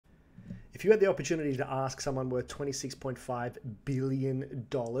If you had the opportunity to ask someone worth $26.5 billion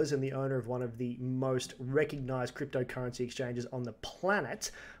and the owner of one of the most recognized cryptocurrency exchanges on the planet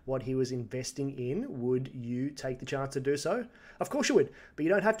what he was investing in, would you take the chance to do so? Of course you would, but you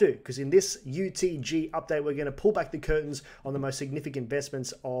don't have to, because in this UTG update, we're going to pull back the curtains on the most significant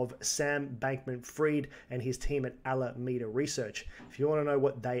investments of Sam Bankman Fried and his team at Alameda Research. If you want to know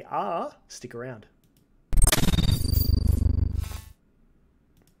what they are, stick around.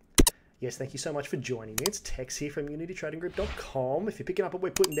 Yes, thank you so much for joining me. It's Tex here from UnityTradingGroup.com. If you're picking up what we're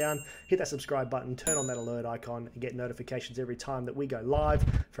putting down, hit that subscribe button, turn on that alert icon, and get notifications every time that we go live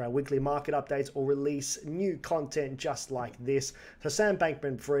for our weekly market updates or release new content just like this. So Sam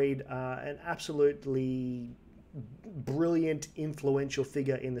Bankman Fried, an absolutely brilliant, influential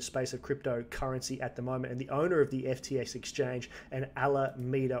figure in the space of cryptocurrency at the moment, and the owner of the FTX exchange and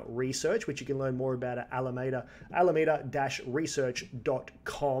Alameda Research, which you can learn more about at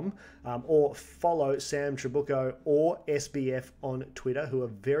alameda-research.com, or follow Sam Trabucco or SBF on Twitter, who are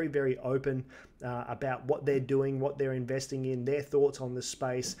very, very open about what they're doing, what they're investing in, their thoughts on the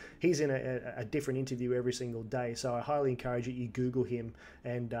space. He's in a different interview every single day, so I highly encourage you Google him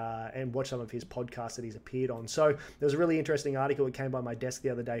and watch some of his podcasts that he's appeared on. So there was a really interesting article that came by my desk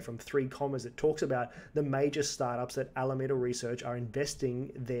the other day from 3 Commas that talks about the major startups that Alameda Research are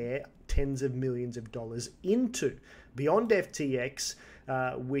investing their tens of millions of dollars into. Beyond FTX,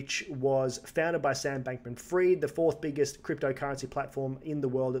 which was founded by Sam Bankman Fried, the 4th biggest cryptocurrency platform in the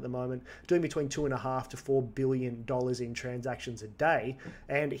world at the moment, doing between $2.5 to $4 billion in transactions a day.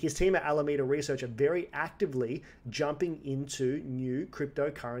 And his team at Alameda Research are very actively jumping into new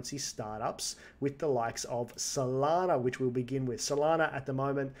cryptocurrency startups with the likes of Solana, which we'll begin with. Solana at the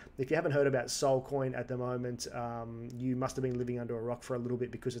moment, if you haven't heard about Solcoin at the moment, you must have been living under a rock for a little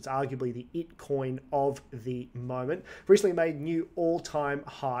bit, because it's arguably the it coin of the moment. Recently made new all-time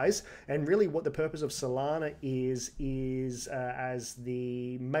highs, and really what the purpose of Solana is as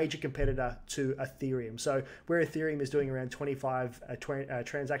the major competitor to Ethereum. So where Ethereum is doing around 25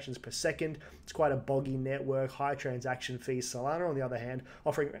 transactions per second, it's quite a boggy network, high transaction fees. Solana, on the other hand,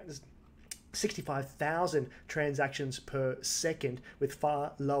 offering around 65,000 transactions per second with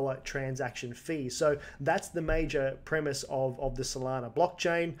far lower transaction fees. So that's the major premise of the Solana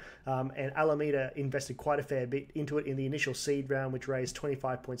blockchain, and Alameda invested quite a fair bit into it in the initial seed round, which raised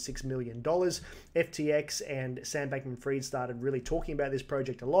 $25.6 million. FTX and Sam Bankman-Fried started really talking about this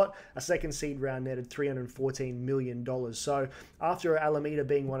project a lot. A second seed round netted $314 million. So after Alameda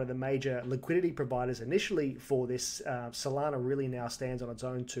being one of the major liquidity providers initially for this, Solana really now stands on its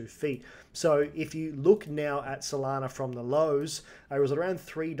own 2 feet. So if you look now at Solana from the lows, it was around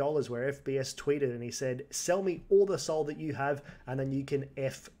 $3 where FBS tweeted and he said, "Sell me all the Sol that you have and then you can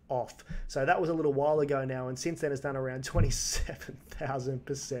F off." So that was a little while ago now, and since then it's done around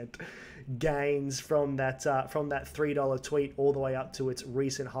 27,000% gains from that $3 tweet all the way up to its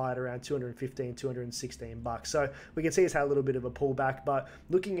recent high at around $215-216. So we can see it's had a little bit of a pullback, but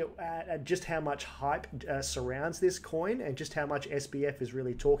looking at just how much hype surrounds this coin and just how much SBF is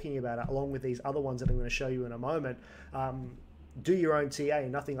really talking about it, along with these other ones that I'm going to show you in a moment. Do your own TA.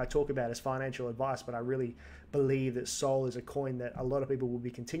 Nothing I talk about is financial advice, but I really believe that Sol is a coin that a lot of people will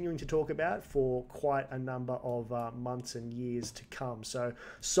be continuing to talk about for quite a number of months and years to come. So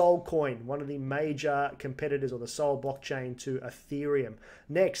Sol coin, one of the major competitors, or the Sol blockchain, to Ethereum.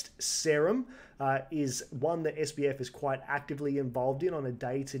 Next, Serum is one that SBF is quite actively involved in on a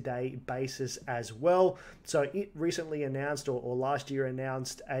day-to-day basis as well. So it recently announced, or last year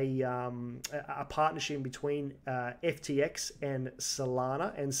announced, a partnership between FTX and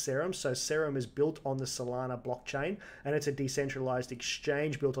Solana and Serum. So Serum is built on the Solana blockchain, and it's a decentralized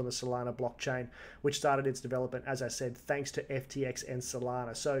exchange built on the Solana blockchain, which started its development, as I said, thanks to FTX and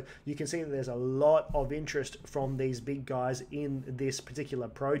Solana. So you can see that there's a lot of interest from these big guys in this particular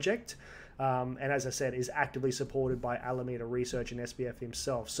project. And as I said, is actively supported by Alameda Research and SBF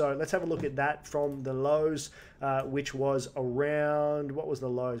himself. So let's have a look at that from the lows, which was around, what was the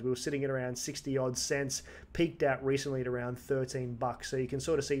lows? We were sitting at around 60 odd cents, peaked out recently at around $13. So you can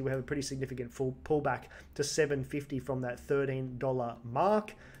sort of see we have a pretty significant full pullback to $7.50 from that $13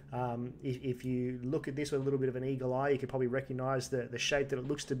 mark. If you look at this with a little bit of an eagle eye, you could probably recognize the shape that it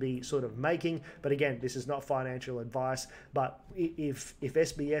looks to be sort of making. But again, this is not financial advice. But if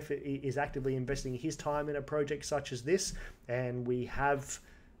SBF is actively investing his time in a project such as this, and we have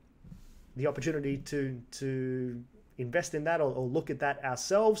the opportunity to invest in that or look at that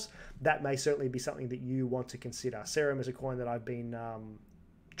ourselves, that may certainly be something that you want to consider. Serum is a coin that I've been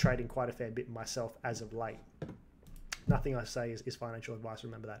trading quite a fair bit myself as of late. Nothing I say is financial advice,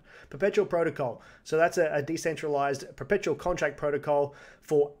 remember that. Perpetual Protocol. So that's a decentralized perpetual contract protocol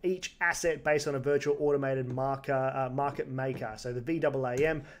for each asset based on a virtual automated market maker. So the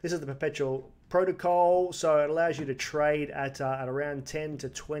VAAM, this is the Perpetual Protocol, so it allows you to trade at around 10 to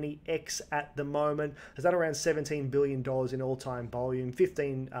 20x at the moment. Has done around $17 billion in all-time volume,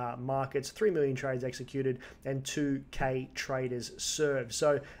 15 markets, 3 million trades executed, and 2K traders served.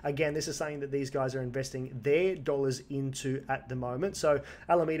 So again, this is something that these guys are investing their dollars into at the moment. So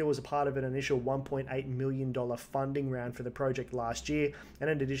Alameda was a part of an initial $1.8 million funding round for the project last year, and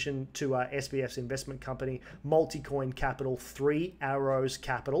in addition to SBF's investment company, Multicoin Capital, 3 Arrows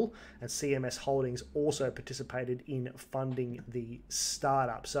Capital, and CMS Holdings also participated in funding the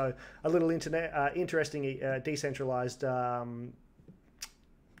startup. So a little interesting decentralized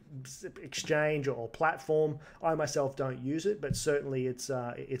exchange or platform. I myself don't use it, but certainly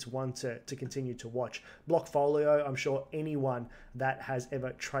it's one to continue to watch. Blockfolio, I'm sure anyone that has ever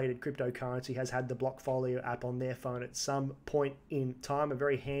traded cryptocurrency has had the Blockfolio app on their phone at some point in time. A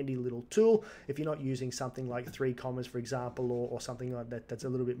very handy little tool if you're not using something like 3Commas, for example, or something like that that's a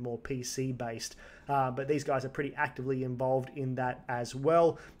little bit more PC based. But these guys are pretty actively involved in that as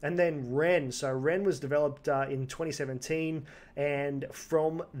well. And then Ren. So Ren was developed in 2017, and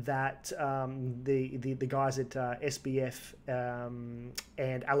from that, the guys at SBF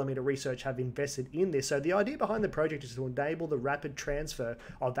and Alameda Research have invested in this. So the idea behind the project is to enable the rapid transfer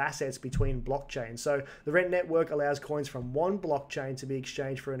of assets between blockchains. So the Ren network allows coins from one blockchain to be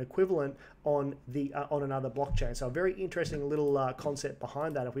exchanged for an equivalent on another blockchain. So a very interesting little concept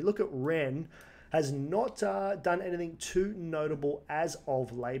behind that. If we look at Ren, has not done anything too notable as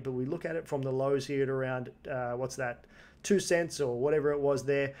of late, but we look at it from the lows here at around, what's that, 2 cents or whatever it was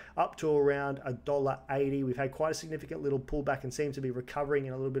there, up to around $1.80. We've had quite a significant little pullback and seem to be recovering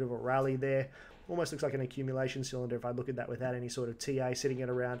in a little bit of a rally there. Almost looks like an accumulation cylinder if I look at that without any sort of TA, sitting at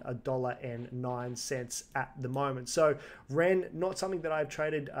around $1.09 at the moment. So Ren, not something that I've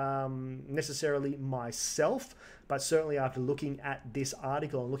traded necessarily myself, but certainly after looking at this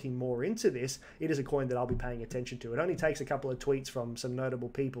article and looking more into this, it is a coin that I'll be paying attention to. It only takes a couple of tweets from some notable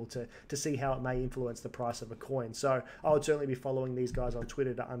people to see how it may influence the price of a coin. So I would certainly be following these guys on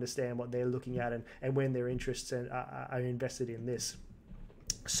Twitter to understand what they're looking at and when their interests are invested in this.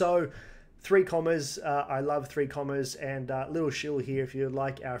 So 3Commas, I love 3Commas, and little shill here. If you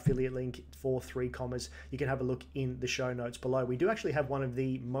like our affiliate link for 3Commas, you can have a look in the show notes below. We do actually have one of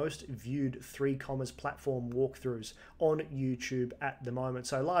the most viewed 3Commas platform walkthroughs on YouTube at the moment.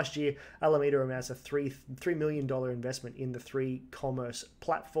 So last year, Alameda announced a $3 million investment in the 3Commas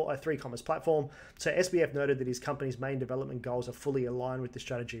platform. So SBF noted that his company's main development goals are fully aligned with the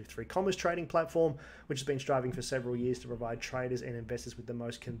strategy of 3Commas trading platform, which has been striving for several years to provide traders and investors with the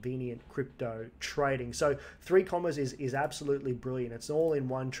most convenient crypto trading. So 3Commas is absolutely brilliant. It's an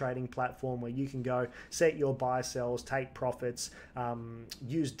all-in-one trading platform where you can go set your buy sells, take profits,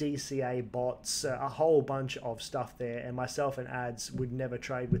 use DCA bots, a whole bunch of stuff there. And myself and Ads would never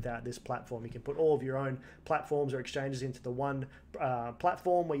trade without this platform. You can put all of your own platforms or exchanges into the one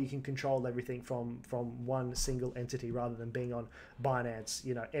platform where you can control everything from one single entity rather than being on Binance,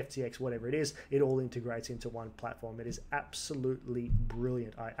 FTX, whatever it is. It all integrates into one platform. It is absolutely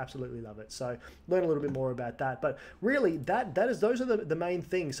brilliant. I absolutely love it. So learn a little bit more about that. But really, those are the main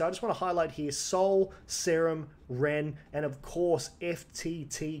things. So I just want to highlight here Sol, Serum, Ren, and of course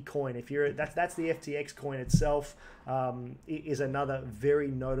FTT coin. That's the FTX coin itself. Is another very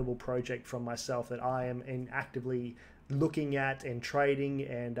notable project from myself that I am actively looking at and trading,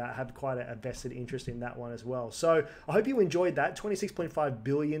 and have quite a vested interest in that one as well. So I hope you enjoyed that. $26.5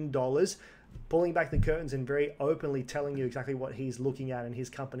 billion, pulling back the curtains and very openly telling you exactly what he's looking at and his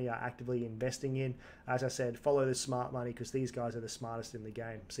company are actively investing in. As I said, follow the smart money because these guys are the smartest in the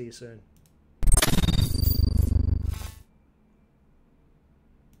game. See you soon.